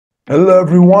Hello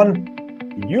everyone,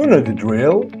 you know the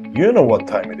drill, you know what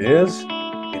time it is.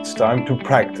 It's time to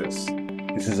practice.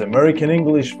 This is American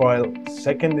English File,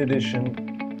 2nd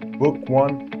edition, Book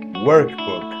 1,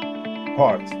 Workbook,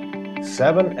 Part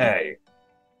 7a.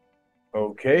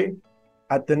 Okay,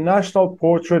 at the National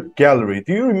Portrait Gallery.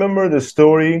 Do you remember the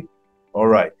story?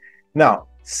 Alright, now,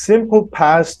 simple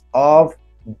past of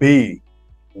be,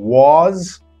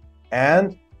 was,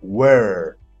 and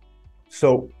were.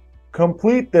 So,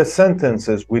 complete the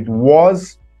sentences with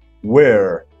was,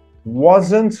 were,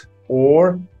 wasn't,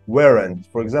 or weren't.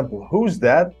 For example, who's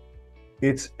that?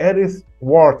 It's Edith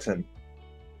Wharton.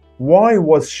 Why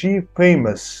was she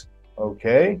famous?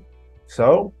 Okay,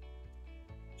 so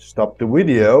stop the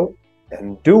video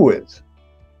and do it.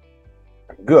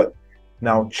 Good.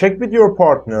 Now check with your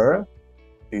partner.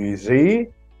 Easy.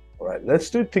 All right, let's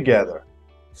do it together.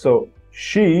 So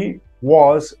she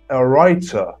was a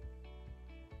writer.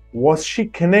 Was she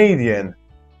Canadian?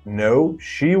 No,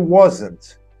 she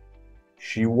wasn't.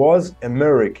 She was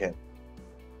American.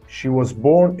 She was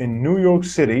born in New York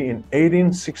City in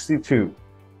 1862.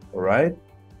 All right?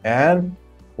 And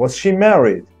was she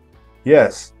married?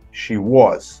 Yes, she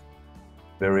was.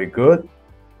 Very good.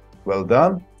 Well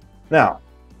done. Now,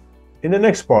 in the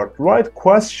next part, write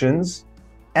questions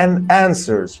and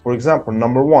answers. For example,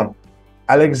 number 1.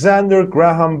 Alexander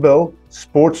Graham Bell,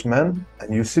 sportsman,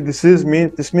 and you see this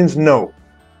means no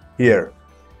here.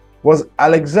 Was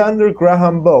Alexander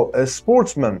Graham Bell a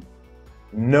sportsman?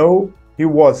 No, he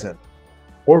wasn't.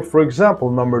 Or for example,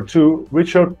 number 2,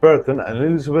 Richard Burton and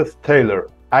Elizabeth Taylor,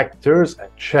 actors,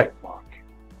 and check mark.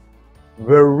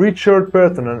 Were Richard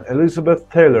Burton and Elizabeth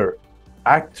Taylor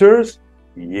actors?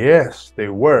 Yes, they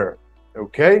were.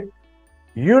 Okay?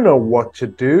 You know what to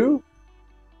do.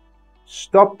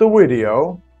 Stop the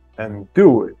video and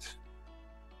do it.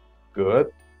 Good.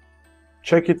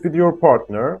 Check it with your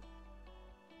partner.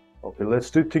 Okay, let's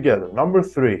do it together. Number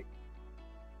 3.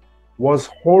 Was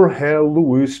Jorge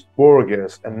Luis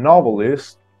Borges a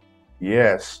novelist?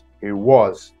 Yes, he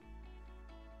was.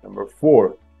 Number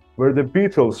 4. Were the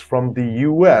Beatles from the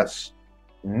US?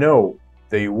 No,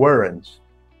 they weren't.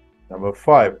 Number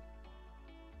 5.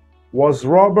 Was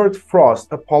Robert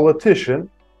Frost a politician?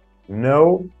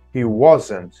 No, he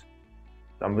wasn't.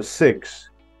 Number 6.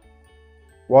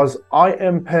 Was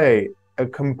I.M. Pei a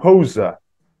composer?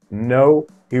 No,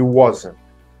 he wasn't.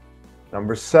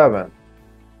 Number 7.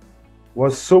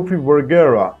 Was Sophie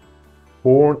Vergara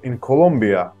born in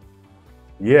Colombia?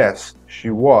 Yes,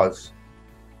 she was.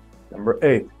 Number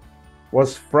 8.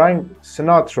 Was Frank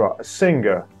Sinatra a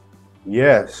singer?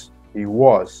 Yes, he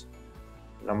was.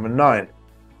 Number 9.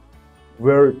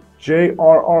 Were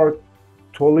J.R.R.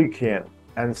 Tolkien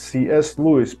and C.S.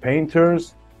 Lewis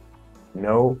painters?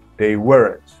 No, they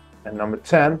weren't. And number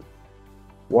 10.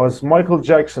 Was Michael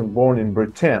Jackson born in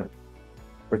Britain,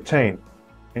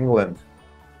 England?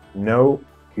 No,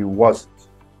 he wasn't.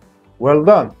 Well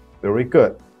done. Very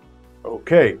good.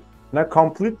 Okay, now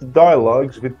complete the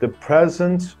dialogues with the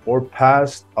present or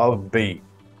past of be.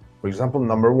 For example,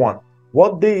 number 1.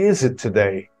 What day is it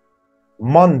today?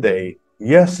 Monday.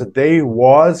 Yesterday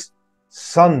was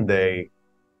Sunday.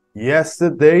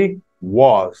 Yesterday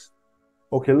was.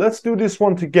 Okay, let's do this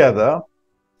one together.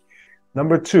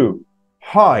 Number 2.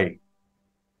 Hi.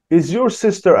 Is your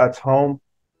sister at home?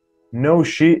 No,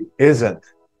 she isn't.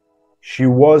 She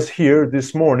was here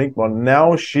this morning, but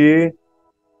now she's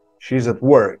at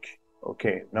work.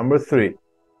 Okay, number 3.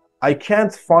 I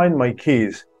can't find my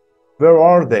keys. Where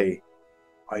are they?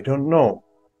 I don't know.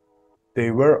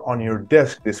 They were on your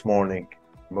desk this morning.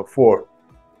 Number 4.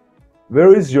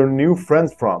 Where is your new friend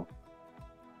from?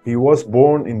 He was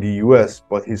born in the US,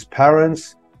 but his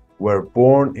parents were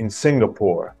born in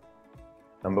Singapore.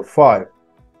 Number 5.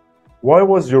 Why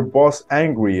was your boss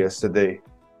angry yesterday?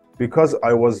 Because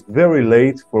I was very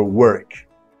late for work.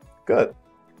 Good.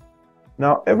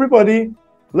 Now everybody,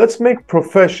 let's make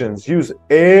professions. Use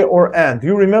a or and. Do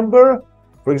you remember?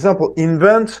 For example,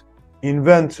 invent,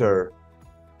 inventor.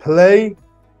 Play,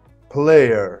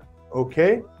 player.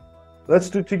 Okay?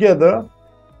 Let's do it together.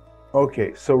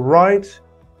 Okay, so write,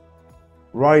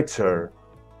 writer.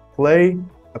 Play,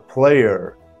 a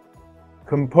player.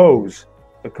 Compose,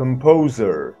 a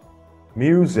composer.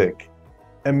 Music,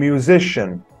 a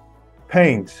musician.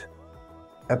 Paint,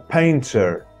 a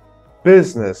painter.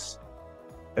 Business,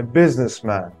 a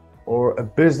businessman or a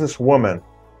businesswoman.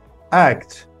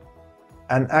 Act,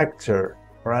 an actor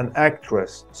or an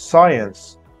actress.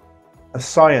 Science, a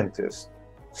scientist.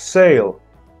 Sail,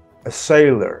 a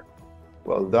sailor.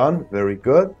 Well done, very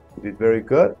good. You did very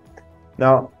good.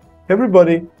 Now,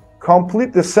 everybody,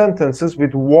 complete the sentences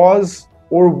with was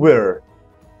or were.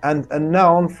 and a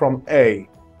noun from A.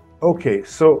 Okay,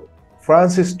 so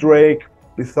Francis Drake,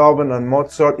 Beethoven, and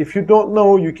Mozart. If you don't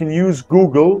know, you can use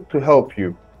Google to help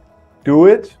you. Do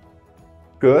it.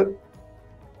 Good.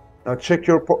 Now check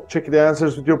the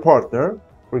answers with your partner.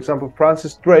 For example,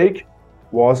 Francis Drake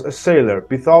was a sailor.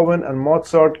 Beethoven and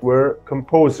Mozart were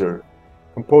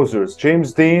composers.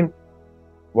 James Dean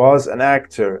was an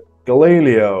actor.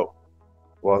 Galileo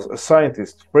was a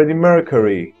scientist. Freddie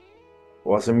Mercury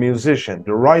was a musician.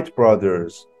 The Wright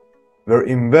brothers were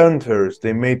inventors.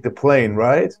 They made the plane,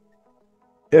 right?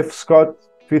 F. Scott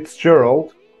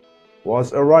Fitzgerald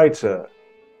was a writer.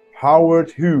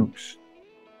 Howard Hughes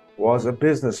was a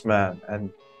businessman.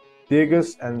 And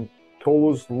Degas and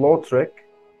Toulouse-Lautrec,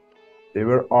 they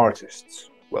were artists.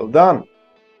 Well done.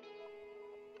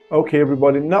 Okay,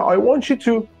 everybody. Now I want you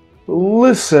to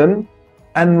listen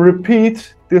and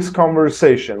repeat this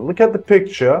conversation. Look at the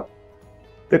picture.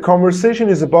 The conversation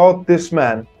is about this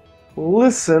man.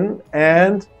 Listen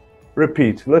and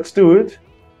repeat. Let's do it.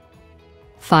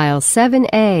 File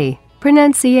 7A,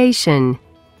 Pronunciation.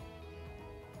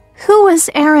 Who was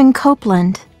Aaron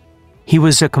Copland? He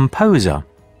was a composer.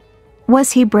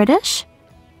 Was he British?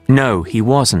 No, he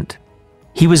wasn't.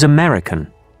 He was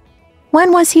American.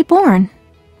 When was he born?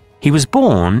 He was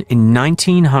born in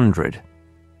 1900.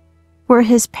 Were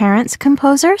his parents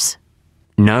composers?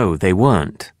 No, they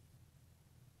weren't.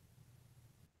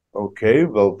 Okay,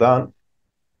 well done.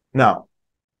 Now,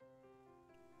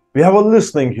 we have a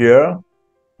listening here.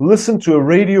 Listen to a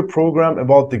radio program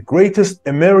about the greatest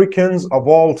Americans of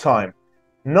all time.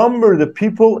 Number the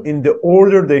people in the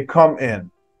order they come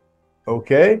in.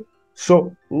 Okay?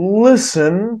 So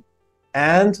listen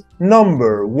and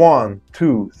number 1,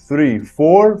 2, 3,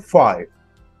 4, 5.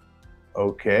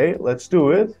 Okay, let's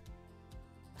do it.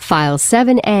 File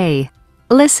 7A,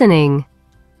 Listening.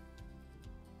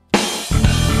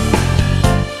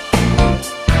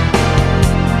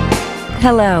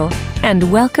 Hello,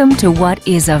 and welcome to what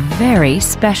is a very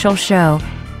special show,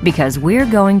 because we're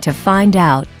going to find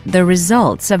out the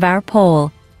results of our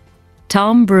poll.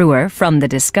 Tom Brewer from the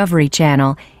Discovery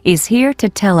Channel is here to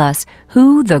tell us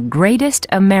who the greatest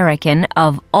American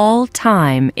of all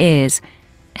time is.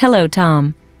 Hello,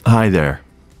 Tom. Hi there.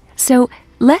 So,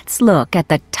 let's look at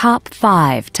the top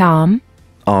 5, Tom.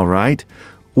 All right.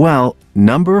 Well,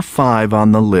 number 5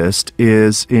 on the list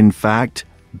is, in fact,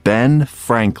 Ben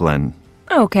Franklin.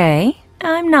 Okay,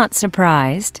 I'm not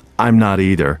surprised. I'm not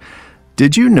either.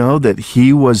 Did you know that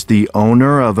he was the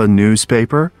owner of a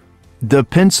newspaper, the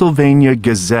Pennsylvania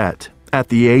Gazette, at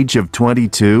the age of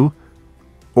 22?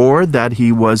 Or that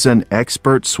he was an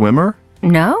expert swimmer?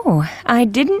 No, I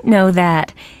didn't know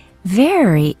that.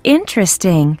 Very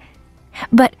interesting.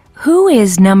 But who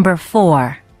is number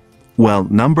 4? Well,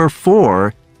 number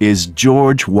 4 is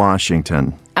George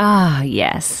Washington. Ah,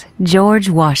 yes, George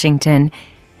Washington.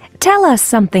 Tell us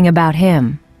something about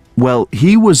him. Well,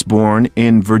 he was born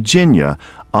in Virginia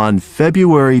on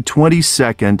February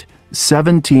 22nd,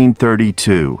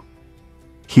 1732.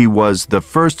 He was the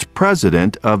first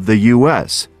president of the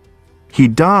U.S. He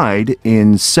died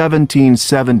in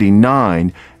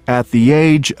 1779 at the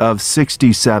age of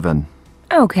 67.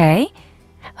 Okay.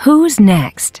 Who's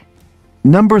next?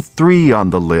 Number 3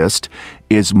 on the list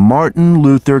is Martin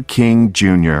Luther King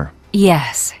Jr.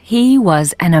 Yes, he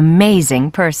was an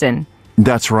amazing person.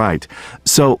 That's right.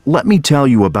 So let me tell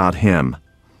you about him.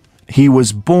 He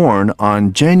was born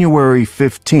on January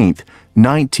 15th,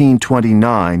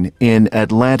 1929 in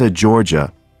Atlanta,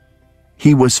 Georgia.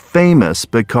 He was famous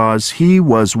because he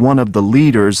was one of the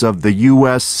leaders of the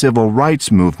U.S. Civil Rights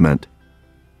Movement.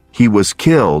 He was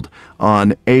killed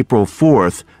on April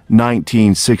 4th,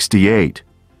 1968.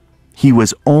 He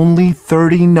was only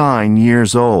 39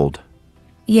 years old.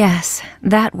 Yes,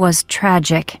 that was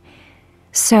tragic.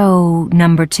 So,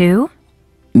 number 2?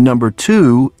 Number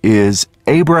 2 is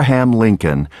Abraham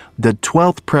Lincoln, the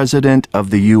 12th President of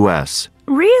the U.S.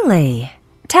 Really?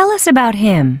 Tell us about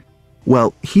him.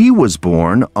 Well, he was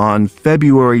born on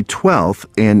February 12th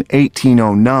in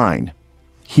 1809.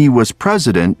 He was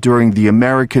president during the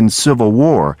American Civil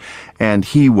War, and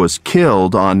he was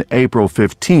killed on April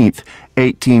 15th,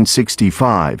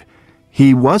 1865.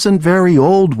 He wasn't very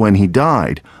old when he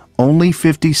died, only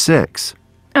 56.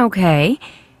 Okay.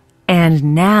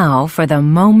 And now for the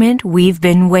moment we've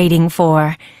been waiting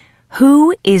for.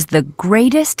 Who is the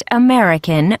greatest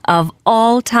American of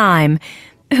all time?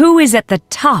 Who is at the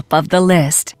top of the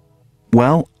list?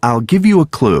 Well, I'll give you a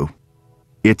clue.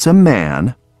 It's a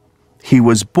man. He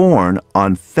was born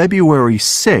on February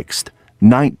 6th,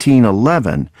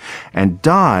 1911, and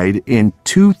died in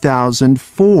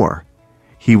 2004.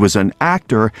 He was an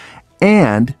actor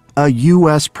and a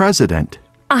U.S. president.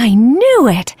 I knew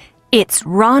it! It's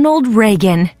Ronald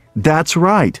Reagan. That's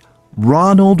right.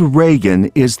 Ronald Reagan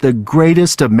is the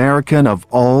greatest American of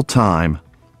all time.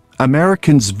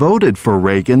 Americans voted for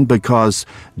Reagan because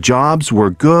jobs were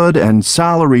good and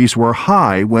salaries were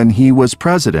high when he was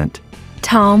president.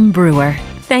 Tom Brewer,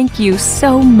 thank you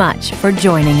so much for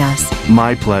joining us.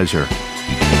 My pleasure.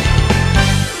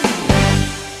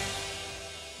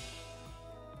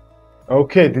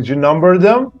 Okay, did you number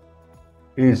them?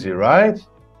 Easy, right?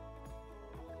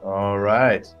 All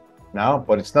right. Now,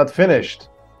 but it's not finished.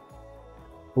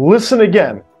 Listen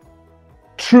again.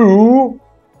 True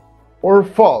or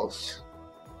false?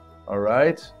 All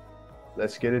right.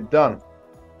 Let's get it done.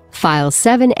 File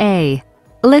 7A.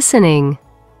 Listening.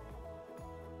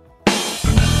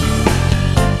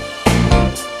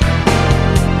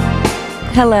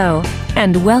 Hello,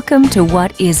 and welcome to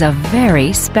what is a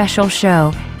very special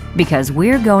show, because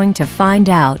we're going to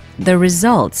find out the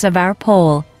results of our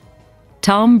poll.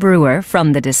 Tom Brewer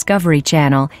from the Discovery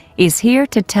Channel is here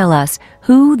to tell us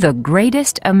who the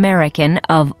greatest American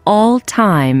of all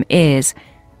time is.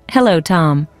 Hello,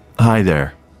 Tom. Hi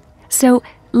there. So,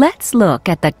 let's look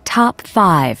at the top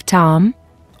 5, Tom.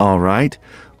 All right.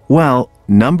 Well,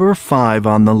 number 5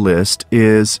 on the list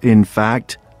is, in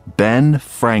fact, Ben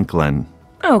Franklin.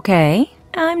 Okay,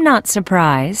 I'm not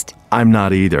surprised. I'm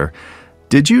not either.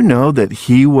 Did you know that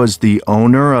he was the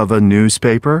owner of a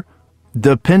newspaper,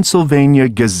 the Pennsylvania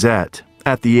Gazette,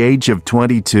 at the age of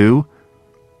 22?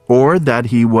 Or that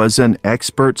he was an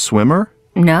expert swimmer?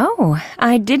 No,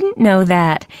 I didn't know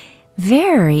that.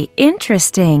 Very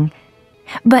interesting.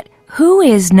 But who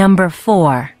is number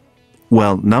 4?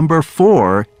 Well, number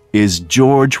 4 is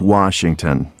George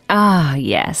Washington. Ah,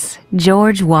 yes,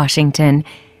 George Washington.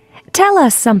 Tell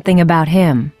us something about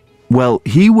him. Well,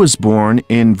 he was born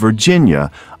in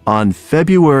Virginia on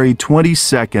February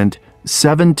 22nd,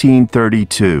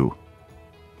 1732.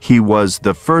 He was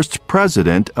the first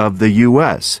president of the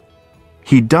U.S.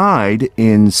 He died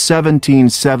in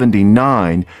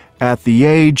 1779 at the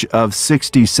age of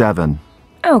 67.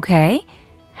 Okay,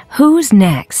 who's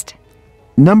next?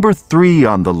 Number 3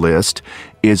 on the list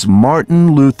is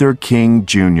Martin Luther King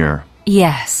Jr.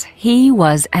 Yes, he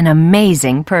was an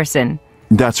amazing person.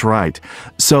 That's right.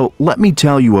 So let me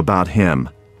tell you about him.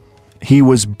 He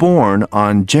was born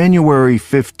on January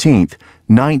 15th,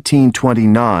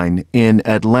 1929 in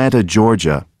Atlanta,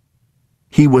 Georgia.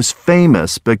 He was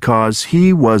famous because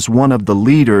he was one of the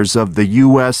leaders of the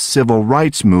U.S. Civil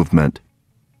Rights Movement.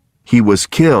 He was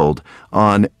killed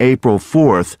on April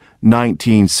 4th,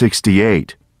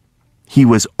 1968. He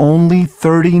was only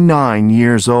 39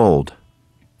 years old.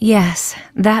 Yes,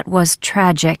 that was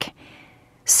tragic.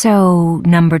 So,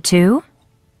 number 2?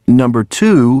 Number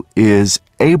 2 is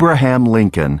Abraham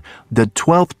Lincoln, the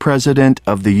 12th President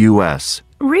of the U.S.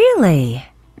 Really?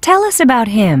 Tell us about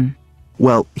him.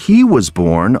 Well, he was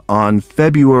born on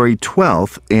February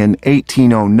 12th in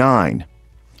 1809.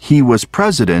 He was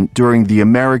president during the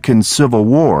American Civil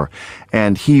War,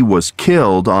 and he was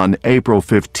killed on April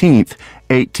 15th,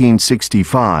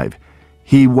 1865.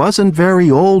 He wasn't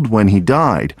very old when he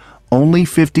died, only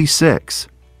 56.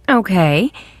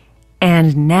 Okay,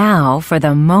 and now for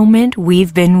the moment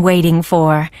we've been waiting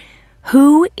for.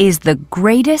 Who is the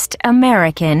greatest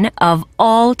American of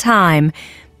all time?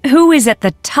 Who is at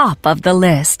the top of the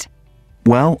list?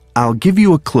 Well, I'll give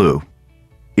you a clue.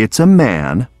 It's a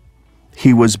man.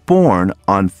 He was born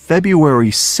on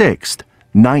February 6th,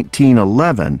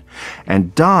 1911,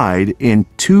 and died in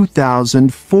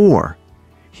 2004.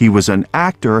 He was an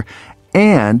actor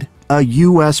and a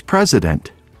U.S.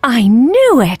 president. I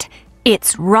knew it!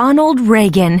 It's Ronald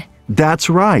Reagan. That's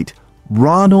right.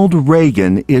 Ronald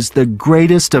Reagan is the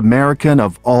greatest American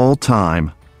of all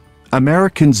time.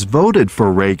 Americans voted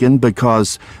for Reagan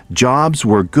because jobs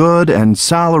were good and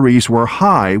salaries were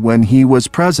high when he was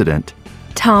president.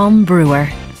 Tom Brewer,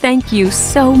 thank you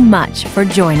so much for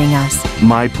joining us.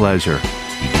 My pleasure.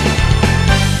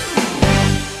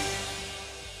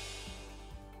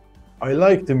 I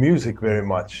like the music very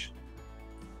much.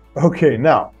 Okay,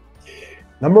 now,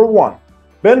 number 1.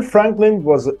 Ben Franklin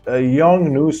was a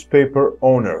young newspaper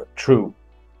owner. True.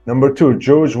 Number 2.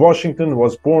 George Washington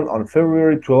was born on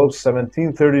February 12,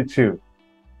 1732.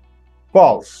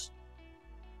 False.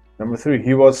 Number 3.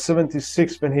 He was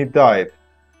 76 when he died.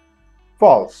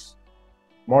 False.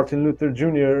 Martin Luther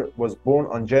Jr. was born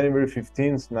on January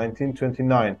 15,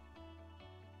 1929.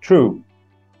 True.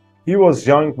 He was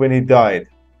young when he died.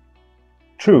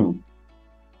 True.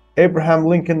 Abraham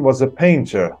Lincoln was a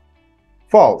painter.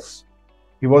 False.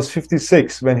 He was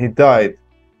 56 when he died.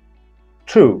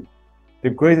 True. The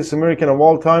greatest American of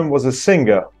all time was a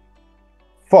singer.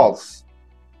 False.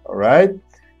 All right.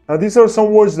 Now these are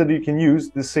some words that you can use.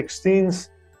 The 16th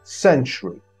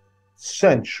century,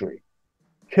 century,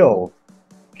 killed,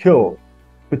 killed,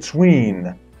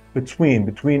 between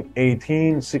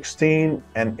 1816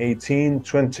 and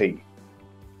 1820.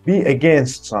 Be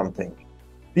against something,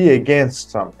 be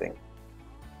against something.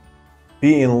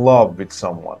 Be in love with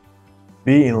someone,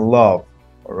 be in love.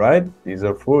 All right, these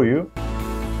are for you.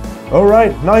 All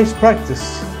right, nice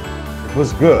practice. It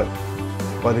was good,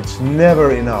 but it's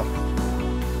never enough.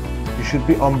 You should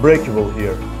be unbreakable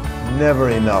here.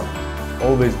 Never enough,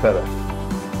 always better.